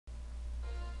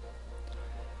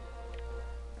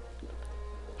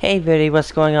Hey everybody,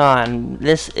 what's going on?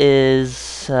 This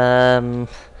is, not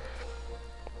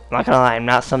gonna lie,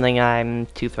 not something I'm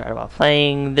too thrilled about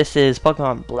playing. This is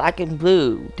Pokemon Black and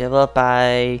Blue, developed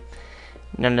by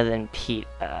none other than Pete.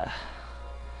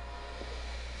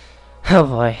 Oh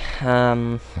boy,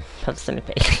 let's send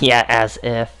it yeah, as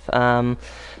if.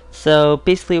 So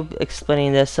basically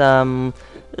explaining this, this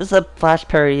is a Flash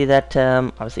parody that,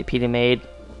 obviously Pete made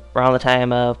around the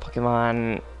time of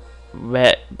Pokemon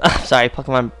Red, sorry,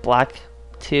 Pokemon Black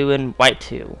 2 and White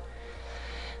 2.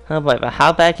 Oh boy, but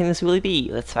how bad can this really be?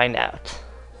 Let's find out.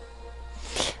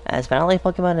 As finally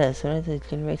Pokemon is, so the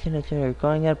generation of children are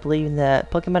growing up believing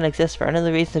that Pokemon exists for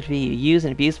another reason to be used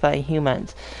and abused by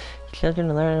humans.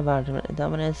 Children learn about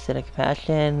dominance and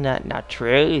compassion. Not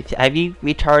true. Have you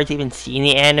retards even seen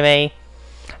the anime?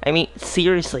 I mean,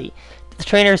 seriously. The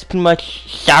trainers pretty much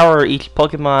shower each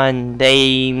Pokemon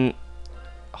they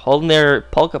hold in their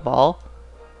Pokeball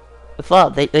with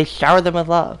love. They shower them with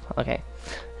love. Okay.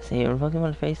 See, when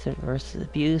Pokemon face versus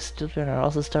abuse, children are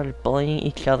also started bullying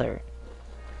each other.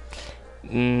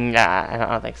 Nah, I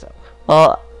don't think so.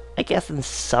 Well, I guess in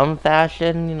some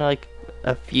fashion, you know, like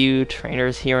a few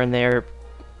trainers here and there,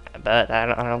 but I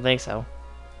don't think so.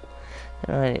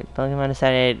 Alright, Pokemon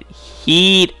decided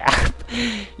heat up.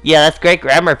 Yeah, that's great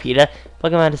grammar, Peta.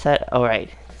 Pokemon decided. Oh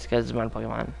right, it's because it's one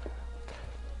Pokemon.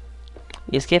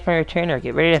 You escape from your trainer.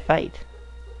 Get ready to fight.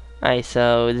 Alright,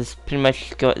 so this pretty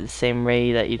much go the same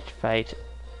way that you fight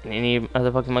in any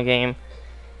other Pokemon game.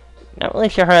 Not really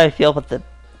sure how I feel about the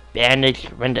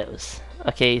bandaged windows.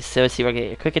 Okay, so let's see, we're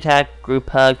getting a quick attack, group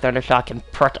hug, thunder shock, and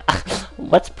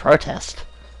what's protest?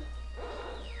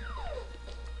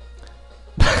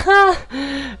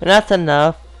 And that's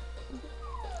enough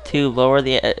to lower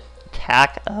the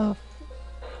attack of.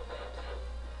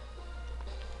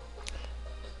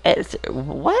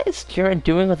 What is Jiren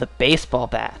doing with a baseball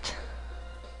bat?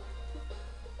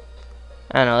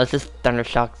 I don't know, it's just thunder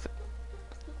shock.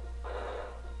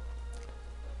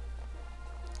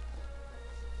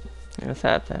 What's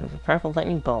that? That was a powerful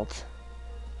lightning bolt.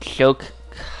 Choke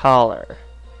collar.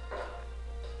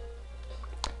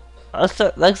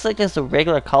 Looks like it's a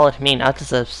regular collar to me, not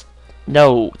just a.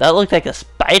 No, that looked like a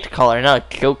spite collar, not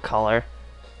a choke collar.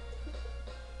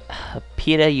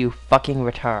 Peta, you fucking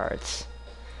retards.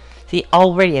 See,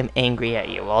 already I'm angry at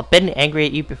you. Well, I've been angry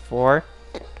at you before,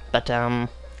 but it's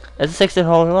a 16th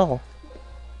whole level.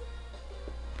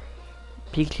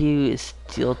 Pikachu is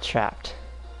still trapped.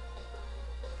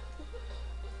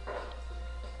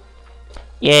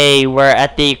 Yay, we're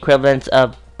at the equivalent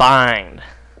of bind.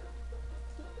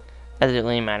 As it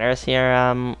really matters here.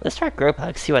 Let's try group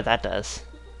hug, see what that does.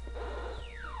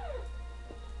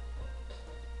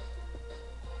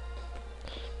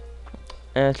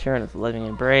 Sure, it's living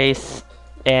embrace,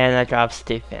 and that drops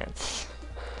defense.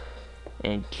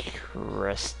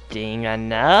 Interesting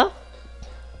enough.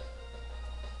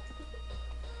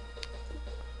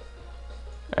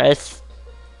 Let's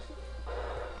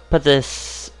put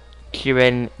this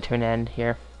Jiren to an end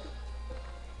here.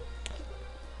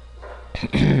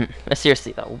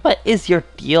 Seriously though, what is your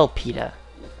deal, Peta?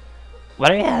 Why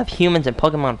do you have humans and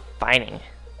Pokemon fighting?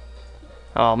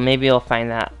 Oh, maybe we'll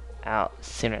find that out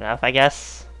soon enough, I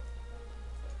guess.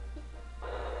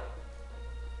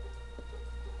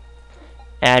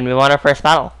 And we won our first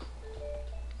battle.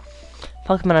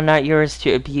 Pokemon are not yours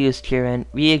to abuse, Jiren.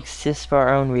 We exist for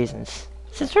our own reasons.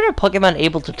 Since when are Pokemon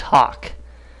able to talk?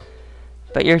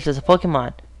 But yours is a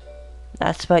Pokemon.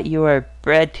 That's what you are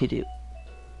bred to do.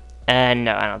 And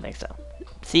no, I don't think so.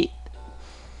 See,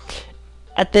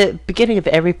 at the beginning of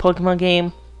every Pokemon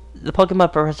game, the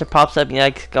Pokemon professor pops up and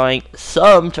like going,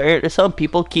 some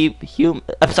people keep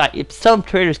some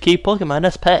traders keep Pokemon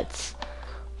as pets.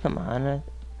 Come on.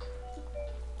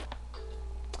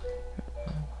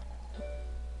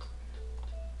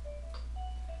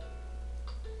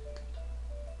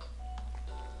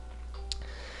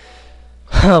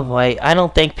 Oh boy, I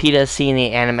don't think Peta's seen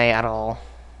the anime at all.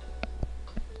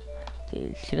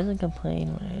 Dude, she doesn't complain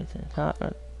when it's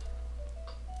not.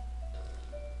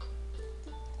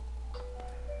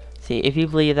 See, if you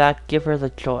believe that, give her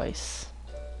the choice.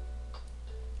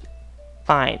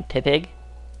 Fine, Tipig.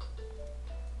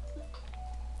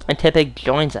 And Tipig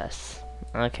joins us.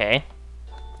 Okay.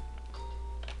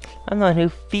 I'm the one who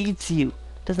feeds you.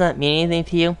 Does that mean anything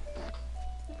to you?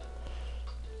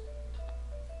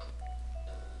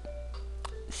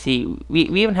 See, we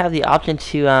even have the option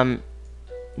to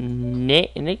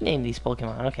nickname these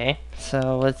Pokemon. Okay,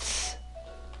 so let's.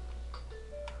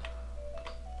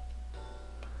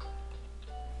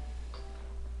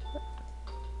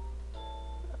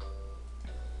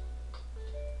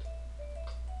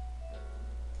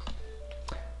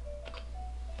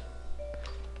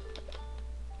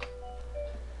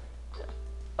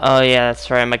 Oh yeah,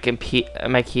 that's right. My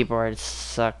keyboard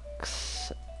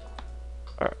sucks.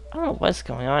 Or, I don't know what's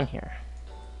going on here.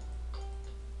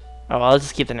 Oh, well, I'll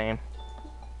just keep the name.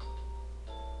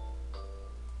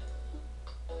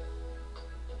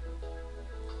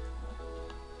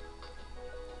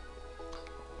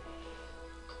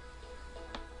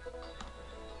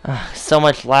 So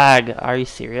much lag. Are you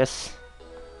serious?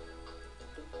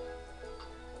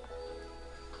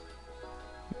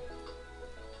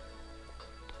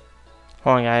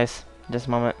 Hold on, guys. Just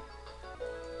a moment.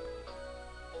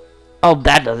 Oh,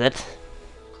 that does it.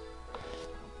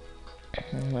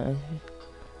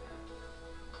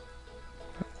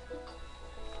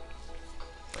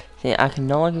 See, I can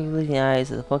no longer believe the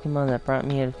eyes of the Pokemon that brought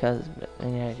me here because of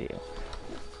any idea.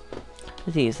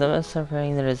 See, some of us are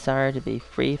spreading the desire to be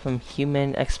free from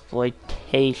human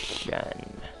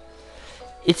exploitation.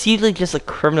 It's usually just the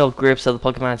criminal groups of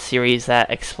the Pokemon series that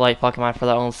exploit Pokemon for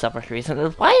their own selfish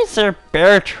reasons. Why is there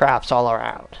bear traps all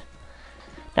around?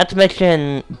 Not to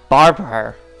mention barbed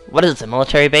wire. What is this, a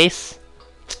military base?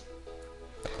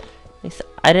 At least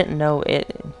I didn't know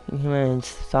it. Humans'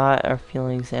 thought, our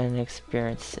feelings, and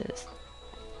experiences.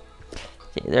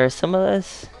 See, there are some of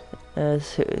us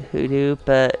who do,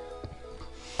 but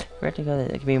where to go? There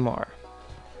can be more.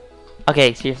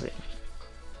 Okay, seriously.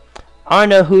 I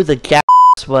want to know who the gas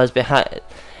was behind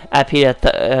at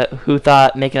Peta who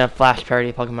thought making a Flash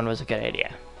parody Pokemon was a good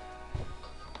idea.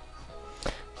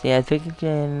 See, I think you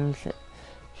can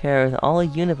share with all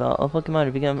Univille, all Pokemon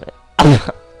to become.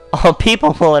 All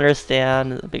people will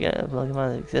understand that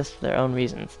Pokemon exist for their own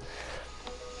reasons.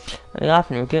 And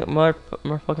often, we'll get more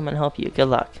Pokemon to help you. Good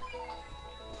luck.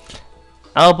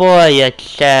 Oh boy, a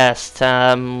chest.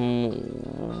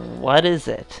 What is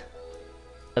it?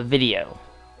 A video.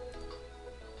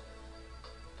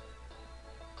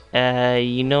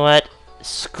 You know what?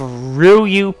 Screw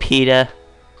you, Peta.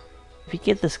 If you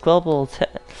get this global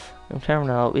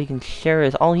terminal, we can share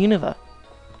with all Unova.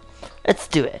 Let's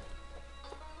do it.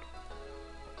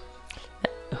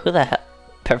 Who the hell?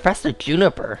 Professor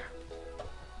Juniper?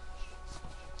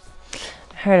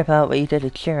 I heard about what you did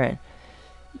to Sharon.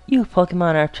 You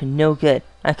Pokemon are up to no good.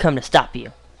 I've come to stop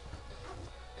you.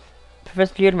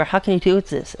 Professor Juniper, how can you do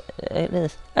this?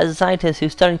 As a scientist who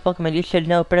studied Pokemon, you should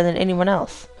know better than anyone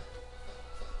else.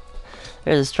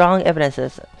 There is strong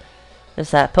evidence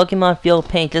that Pokemon feel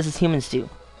pain just as humans do.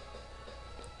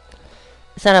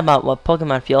 It's not about what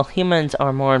Pokemon feel. Humans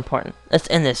are more important. Let's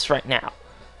end this right now.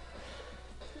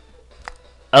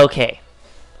 Okay.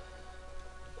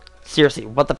 Seriously,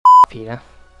 what the f, Peta?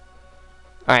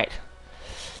 Alright.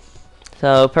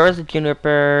 So, Professor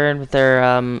Juniper with their,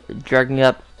 drugging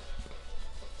up.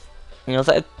 You know, it's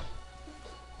like,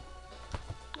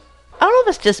 I don't know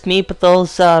if it's just me, but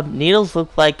those, needles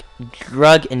look like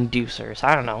drug inducers.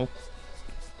 I don't know.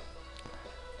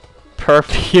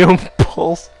 Perfume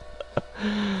pulse.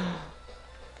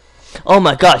 Oh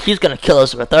my god, she's gonna kill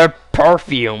us with her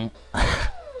perfume.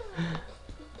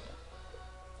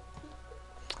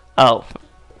 Oh,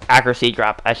 accuracy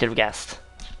drop. I should have guessed.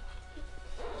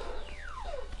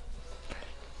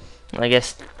 I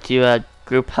guess do a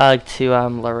group hug to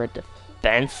lower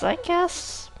defense, I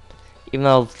guess. Even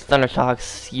though Thunder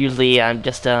Shock's usually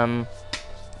just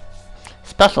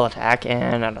special attack,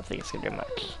 and I don't think it's gonna do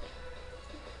much.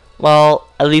 Well,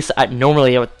 at least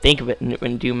normally I would think of it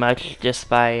wouldn't do much just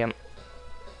by you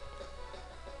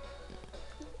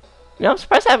know, I'm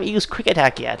surprised I haven't used quick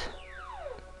attack yet.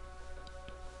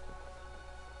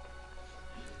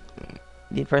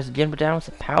 The person Jin put down with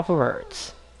some powerful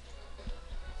words.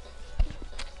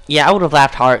 Yeah, I would have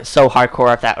laughed so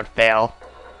hardcore if that would fail.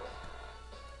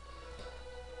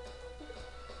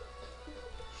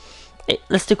 Hey,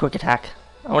 let's do quick attack.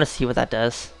 I want to see what that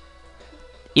does.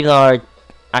 Even though our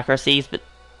accuracies, but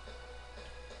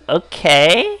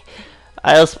okay.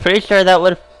 I was pretty sure that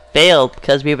would have failed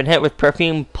because we've been hit with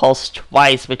Perfume Pulse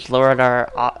twice, which lowered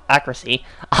our accuracy.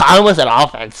 I almost said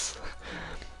offense.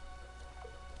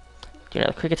 Do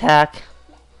another quick attack.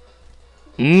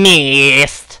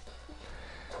 Missed.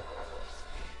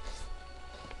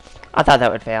 I thought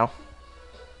that would fail.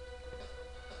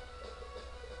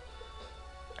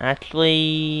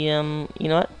 Actually, you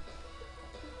know what?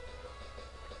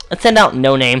 Let's send out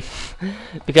No Name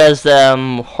because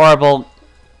horrible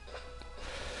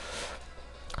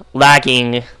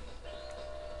lagging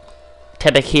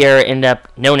Tepik here end up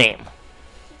No Name,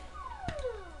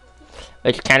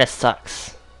 which kind of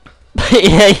sucks.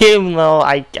 Yeah, even though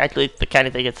I actually kind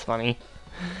of think it's funny.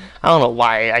 I don't know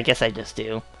why. I guess I just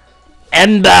do.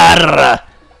 Ember!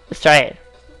 Let's try it.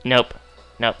 Nope.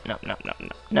 Nope, nope, nope, nope,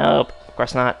 nope. Nope. Of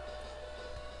course not.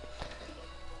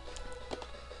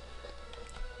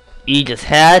 You just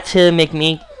had to make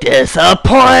me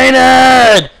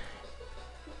disappointed!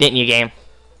 Didn't you, game?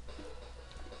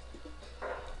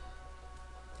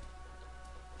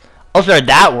 Oh, sure,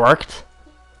 that worked.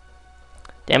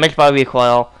 Damage by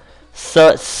recoil. So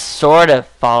it sort of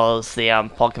follows the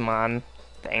Pokemon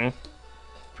thing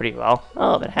pretty well.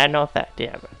 Oh, but it had no effect.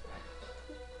 Yeah. But...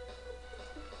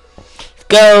 Let's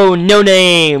go, no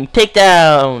name,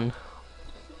 takedown.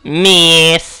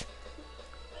 Miss.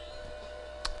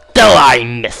 Though I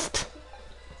missed.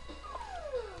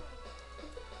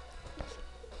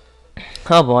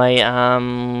 Oh boy.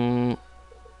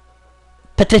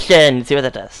 Petition. See what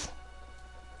that does.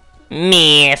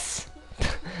 Miss.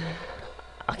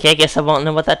 Okay, I guess I won't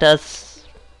know what that does.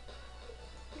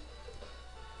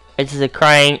 It's a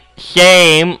crying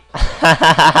shame.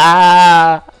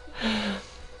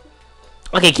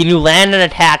 Okay, can you land an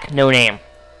attack? No name.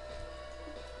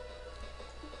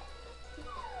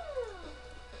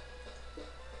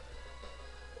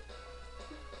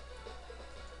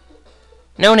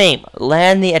 No name.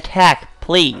 Land the attack,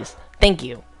 please. Thank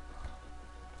you.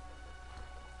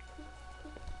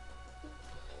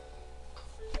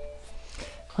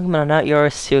 Pokemon are not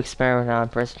yours to experiment on.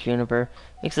 Press Juniper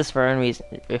makes this for any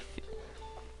reason. If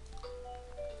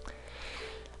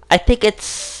I think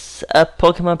it's a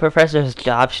Pokemon professor's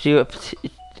job to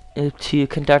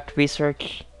conduct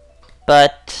research,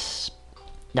 but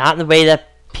not in the way that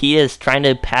Peta is trying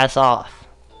to pass off.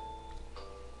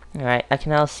 Alright, I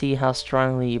can now see how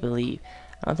strongly you believe.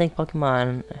 I don't think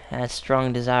Pokemon has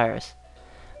strong desires.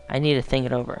 I need to think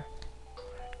it over.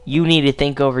 You need to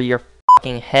think over your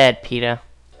fucking head, Peta.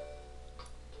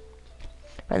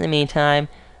 But in the meantime,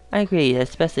 I agree.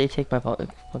 It's best that you take my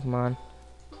Pokemon.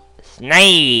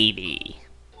 Snivy.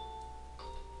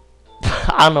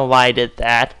 I don't know why I did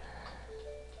that.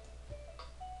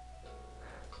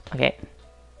 Okay.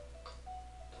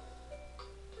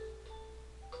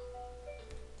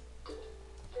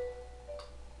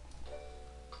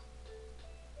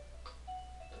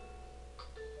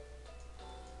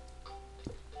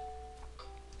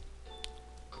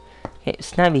 Okay,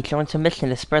 Snivy joins a mission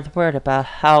to spread the word about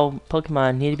how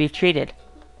Pokemon need to be treated.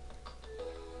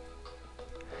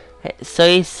 Okay, so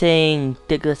you're saying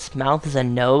Digltt's mouth is a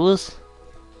nose?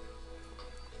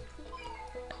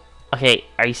 Okay,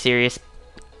 are you serious?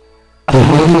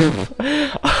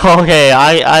 Okay,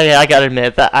 I gotta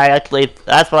admit that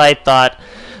that's what I thought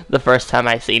the first time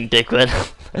I seen Diglett.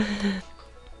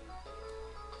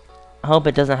 I hope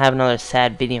it doesn't have another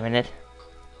sad video in it.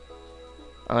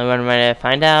 Only one way to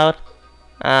find out.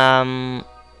 F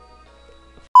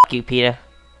you, Peta.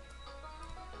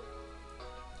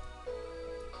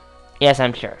 Yes,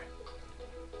 I'm sure.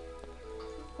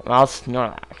 Well,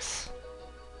 Snorlax.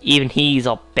 Even he's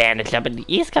all bandaged up, and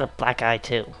he's got a black eye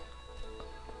too.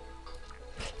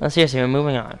 No, seriously, we're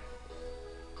moving on.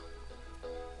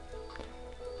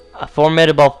 A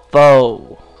formidable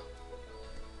foe.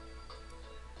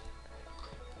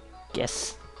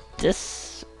 Guess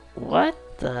this...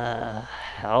 What the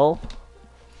hell?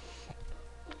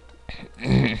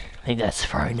 I think that's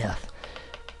far enough.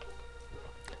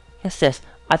 Guess this.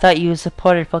 I thought you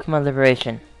supported Pokemon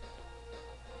Liberation.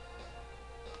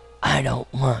 I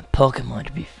don't want Pokemon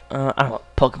to be... I don't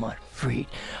want Pokemon freed.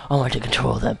 I want to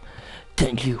control them.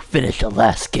 Didn't you finish the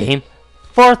last game?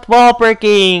 Fourth wall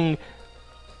breaking!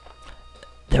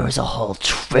 There was a whole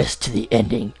twist to the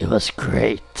ending. It was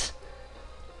great.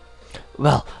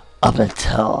 Well, up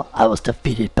until I was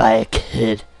defeated by a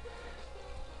kid.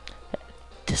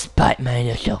 Despite my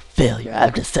initial failure,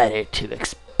 I've decided to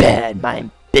expand my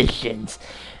ambitions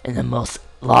in the most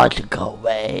logical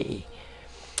way.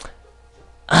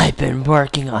 I've been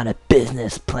working on a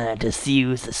business plan to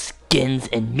use the skins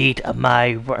and meat of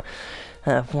my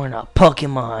worn out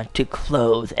Pokemon to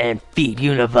clothe and feed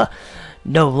Unova.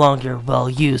 No longer will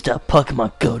use the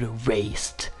Pokemon go to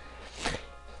waste.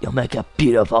 You'll make a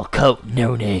beautiful coat,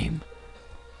 no name.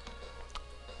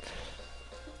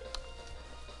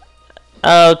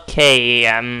 Okay,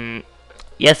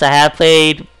 yes, I have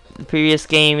played the previous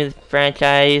game in the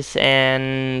franchise,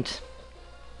 and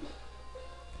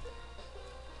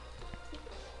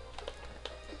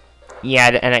yeah,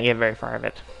 I didn't get very far of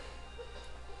it.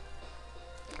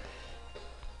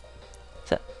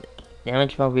 So,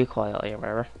 damage by recoil, or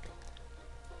whatever.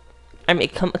 I mean,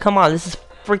 come on, this is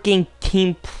freaking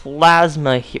Team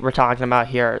Plasma we're talking about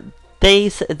here. They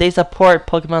support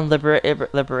Pokemon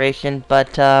Liberation,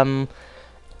 but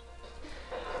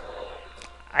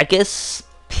I guess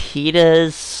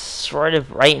Peta's sort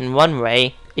of right in one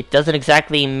way. It doesn't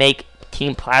exactly make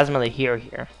Team Plasma the hero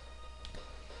here.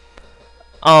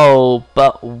 Oh,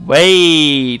 but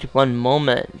wait one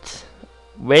moment.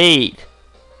 Wait.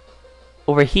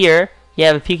 Over here, you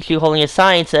have a Pikachu holding a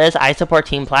sign that says, I support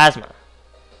Team Plasma.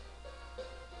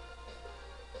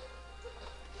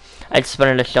 I just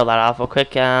wanted to show that off real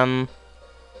quick. You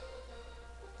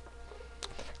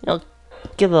know,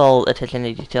 give a little attention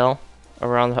to detail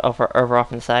over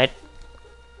off on the side.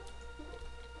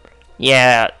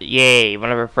 Yeah, yay,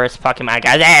 one of our first Pokemon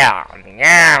got down.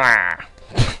 Yeah.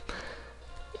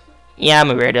 Yeah,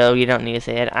 I'm a weirdo, you don't need to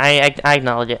say it. I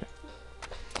acknowledge it.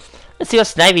 Let's see what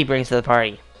Snivy brings to the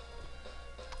party.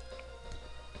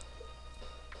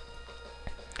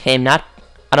 Okay, I'm not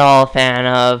at all a fan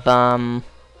of,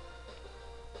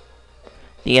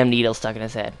 the needle stuck in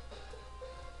his head.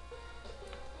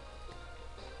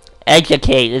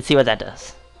 Educate, let's see what that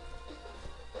does.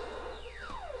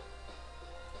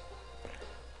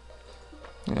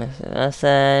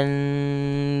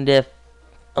 Listen,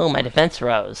 oh, my defense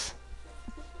rose.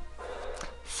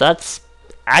 So that's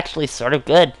actually sort of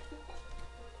good.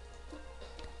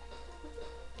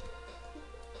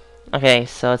 Okay,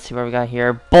 so let's see what we got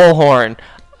here. Bullhorn.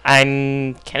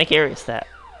 I'm kind of curious that.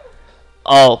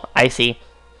 Oh, I see.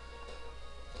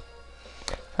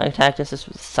 Sonic attack, this is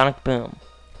Sonic Boom.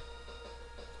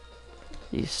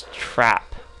 Use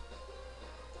Trap.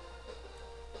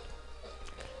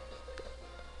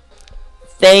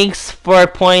 Thanks for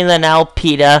pointing that out,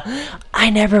 Peta. I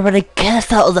never would have guessed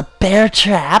that was a bear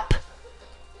trap.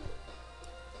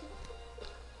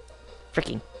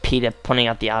 Freaking Peta pointing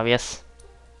out the obvious.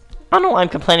 I don't know why I'm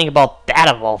complaining about that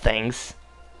of all things.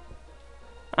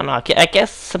 I don't know, I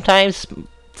guess sometimes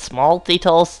small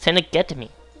details tend to get to me.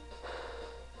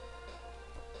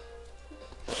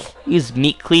 Use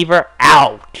Meat Cleaver.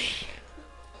 Ouch.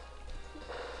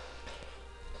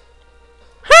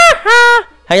 Ha ha!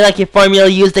 How you like your formula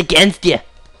used against you?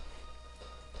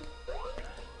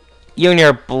 You and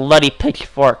your bloody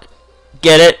pitchfork.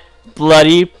 Get it?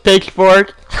 Bloody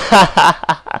pitchfork? Ha ha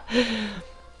ha.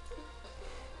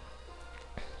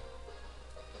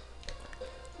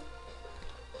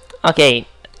 Okay,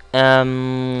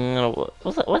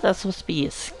 what's that supposed to be?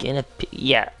 A skin of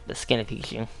yeah, the skin of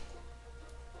Pikachu.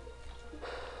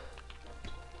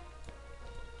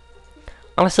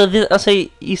 Also,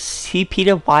 you see,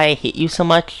 Peta, why I hate you so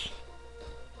much?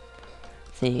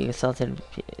 See, you assaulted.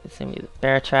 Send me the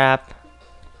bear trap.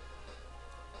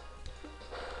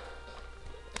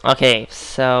 Okay,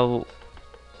 so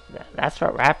that's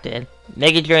what Rap did.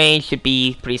 Mega Drain should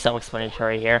be pretty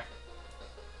self-explanatory here.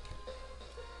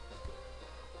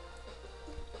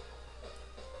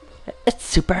 It's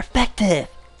super effective!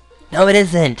 No, it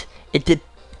isn't! It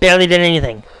barely did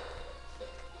anything.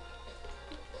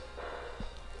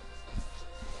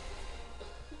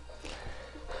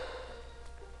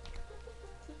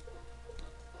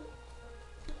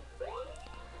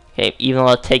 Okay, even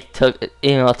though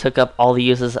it took up all the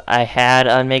uses I had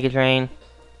on Mega Drain,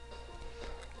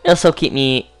 it'll still keep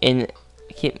me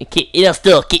it'll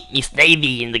still keep me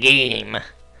snavy in the game.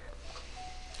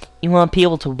 You want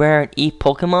people to wear and eat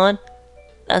Pokemon?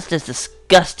 That's just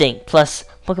disgusting. Plus,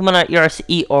 Pokemon aren't yours to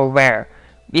eat or wear.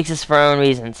 We exist for our own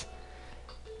reasons.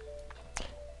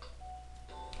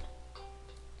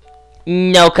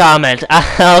 No comment.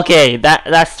 Okay,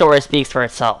 that story speaks for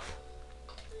itself.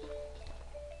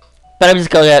 But I'm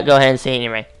just gonna go ahead and say it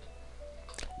anyway.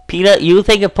 Peta, you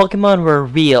think if Pokemon were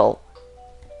real,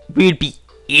 we would be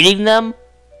eating them?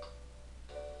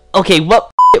 Okay,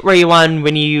 what were you on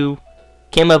when you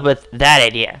came up with that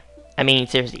idea? I mean,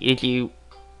 seriously, did you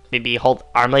maybe hold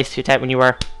arm lace too tight when you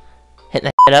were hitting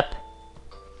the head up?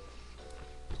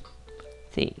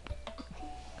 Let's see.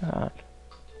 God.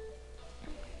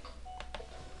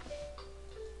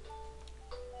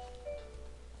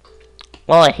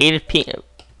 Well, I hated Peem.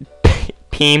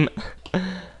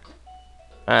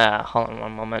 Hold on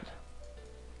one moment.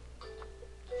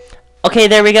 Okay,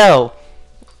 there we go.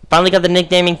 Finally got the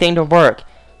nicknaming thing to work.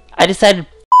 I decided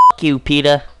f you,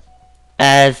 Peta,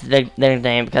 as the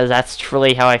nickname because that's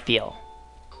truly how I feel.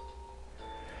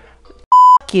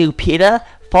 F you, Peta.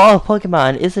 Follow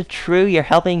Pokemon. Is it true you're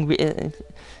helping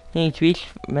me reach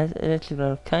message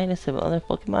of kindness of other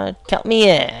Pokemon? Count me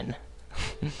in.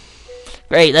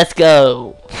 Great, let's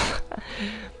go.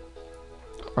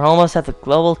 We're almost at the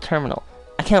global terminal.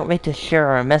 I can't wait to share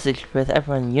our message with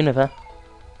everyone in Unova.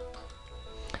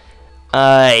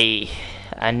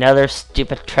 Another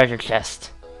stupid treasure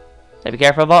chest. So be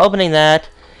careful about opening that.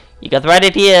 You got the right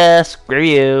idea. Screw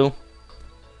you.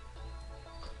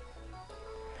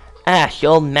 Ash,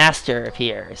 your old master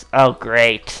appears. Oh,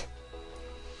 great.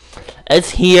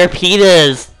 It's here,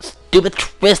 Peta's stupid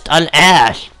twist on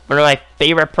Ash. One of my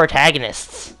favorite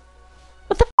protagonists.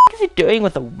 What the f is he doing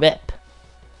with a whip?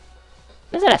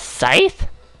 Is that a scythe?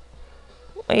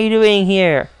 What are you doing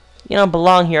here? You don't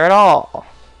belong here at all.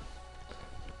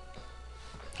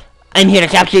 I'm here to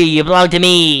capture you. You belong to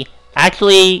me.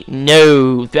 Actually,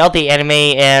 no. Throughout the anime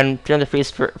and during the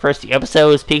first few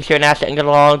episodes, Pikachu and Ash didn't get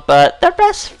along, but they're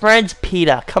best friends,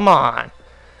 Peta. Come on.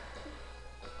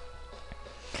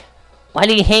 Why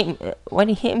do you hate me? Why do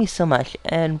you hate me so much?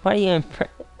 And why do you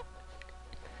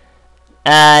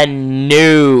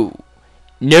no.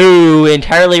 No,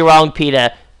 entirely wrong,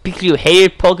 Peta. Pikachu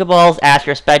hated Pokeballs, Ash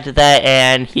respected that,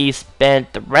 and he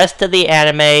spent the rest of the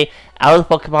anime out of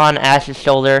the Pokemon on Ash's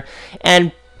shoulder,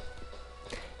 and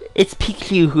it's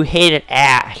Pikachu who hated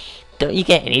Ash. Don't you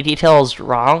get any details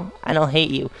wrong? I don't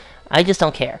hate you. I just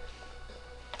don't care.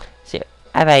 So,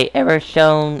 have I ever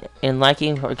shown in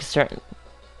liking for concern?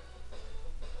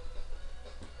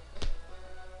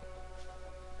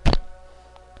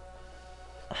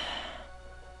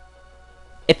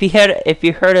 If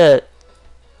you heard a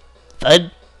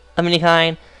thud of any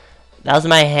kind, that was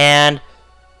my hand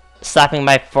slapping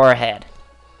my forehead.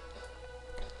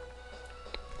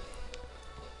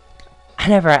 I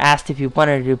never asked if you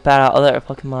wanted to battle other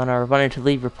Pokemon or wanted to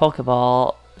leave your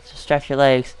Pokeball to stretch your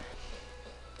legs.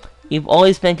 You've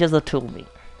always been just a tool to me.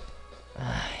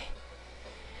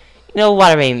 You know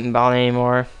what, I ain't bother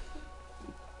anymore.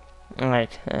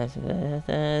 Alright,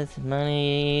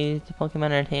 money, the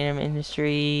Pokemon entertainment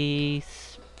industry,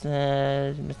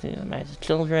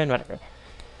 children, whatever.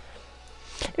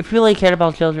 If you really cared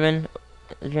about children,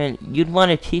 you'd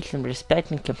want to teach them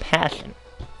respect and compassion.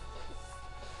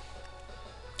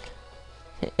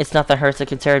 It's not the hurts that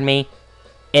concern me.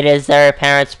 It is their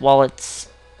parents' wallets.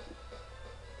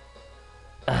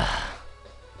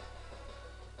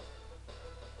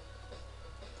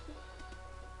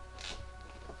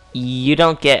 You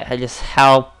don't get just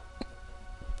how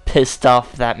pissed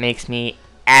off that makes me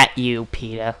at you,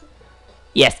 Peta.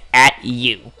 Yes, at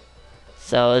you.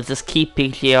 So let's just keep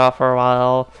Pikachu off for a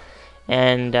while,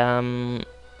 and I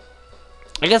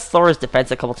guess lower his defense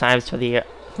a couple times for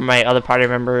my other party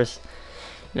members.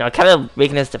 You know, kind of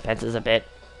weaken his defenses a bit.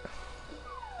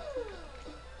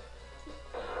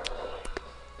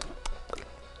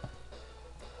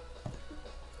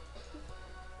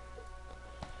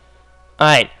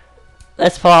 Alright,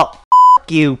 let's pull out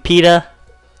you, Peta.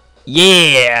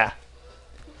 Yeah!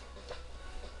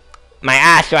 My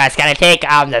Ashra's gonna take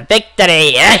on the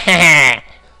victory!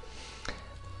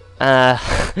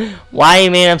 Why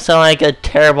you made him sound like a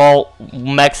terrible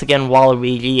Mexican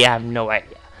Waluigi, I have no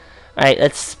idea. Alright,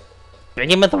 let's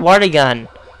bring him with the water gun.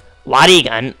 Water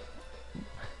gun?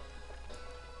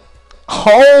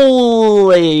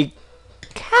 Holy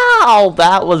cow,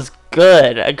 that was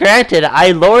good. Granted,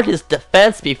 I lowered his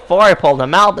defense before I pulled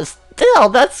him out, but still,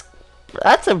 that's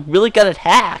a really good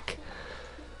attack.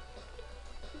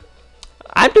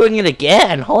 I'm doing it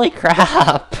again. Holy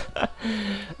crap.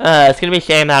 It's gonna be a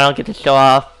shame that I don't get to show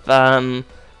off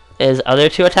his other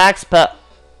two attacks, but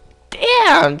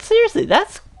damn, seriously,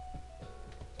 that's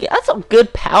some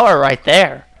good power right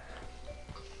there.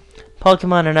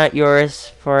 Pokemon are not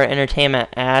yours for entertainment,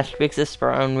 Ash. We exist for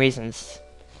our own reasons.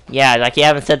 Yeah, like you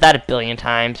haven't said that a billion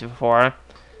times before.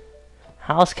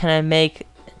 How else can I make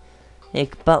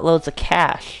buttloads of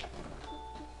cash?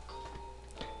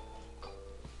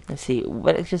 Let's see,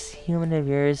 what is just human of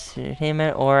yours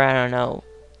entertainment, or I don't know,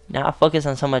 not focus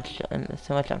on so much on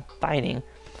fighting.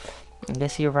 I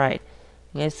guess you're right.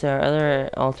 I guess there are other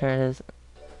alternatives.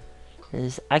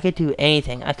 I could do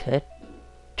anything. I could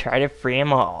try to free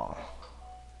them all.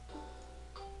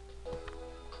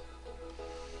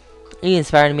 You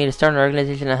inspired me to start an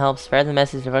organization to help spread the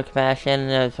message of compassion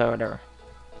and whatever.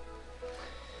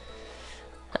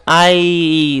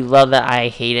 I love that. I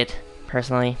hate it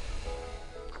personally.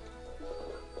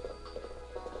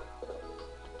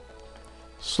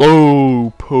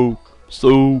 Slow poke,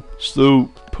 slow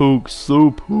poke, slow poke,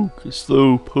 slow poke,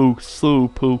 slow poke,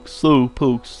 slow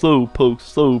poke, slow poke,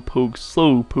 slow poke,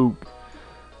 slow poke.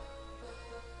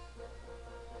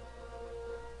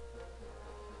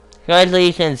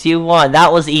 Congratulations, you won.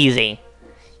 That was easy.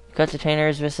 You got the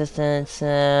trainer's resistance.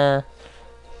 Hey,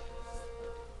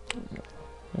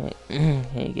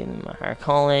 give me my heart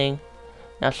calling.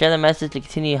 Now share the message to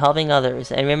continue helping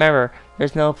others. And remember,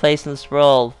 there's no place in this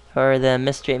world for the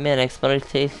mistreatment and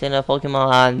exploitation of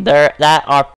Pokemon. That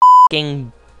are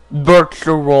f***ing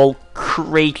virtual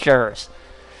creatures.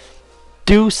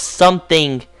 Do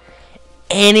something.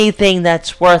 Anything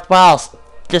that's worthwhile.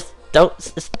 Just don't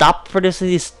stop producing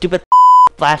these stupid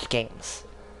Flash games.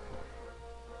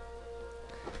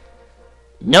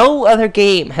 No other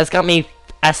game has got me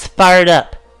as fired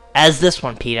up as this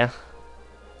one, Peta.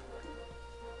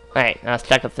 Alright, now let's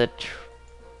check out the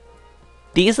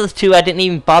These are the two I didn't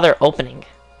even bother opening,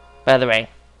 by the way.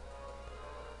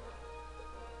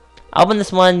 I opened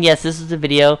this one, yes, this is the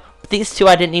video, but these two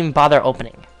I didn't even bother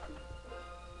opening.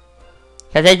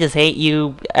 Because I just hate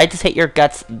you, I just hate your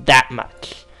guts that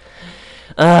much.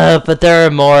 But there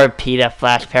are more Peta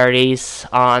Flash parodies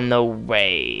on the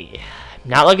way.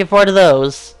 Not looking forward to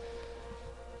those.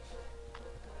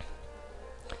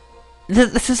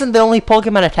 This isn't the only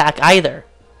Pokemon attack either.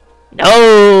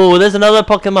 No, there's another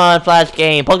Pokemon Flash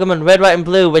game, Pokemon Red, White, and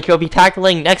Blue, which we'll be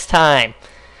tackling next time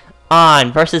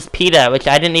on versus Peta, which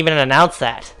I didn't even announce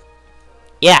that.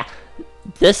 Yeah,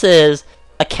 this is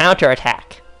a counter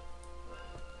attack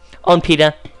on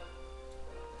Peta.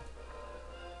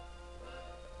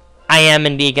 I am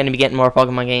indeed going to be getting more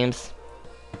Pokemon games.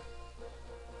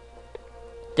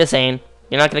 Just saying,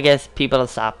 you're not going to get people to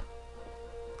stop.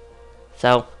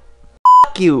 So,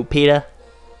 fuck you, Peta.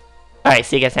 Alright,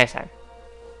 see you guys next time.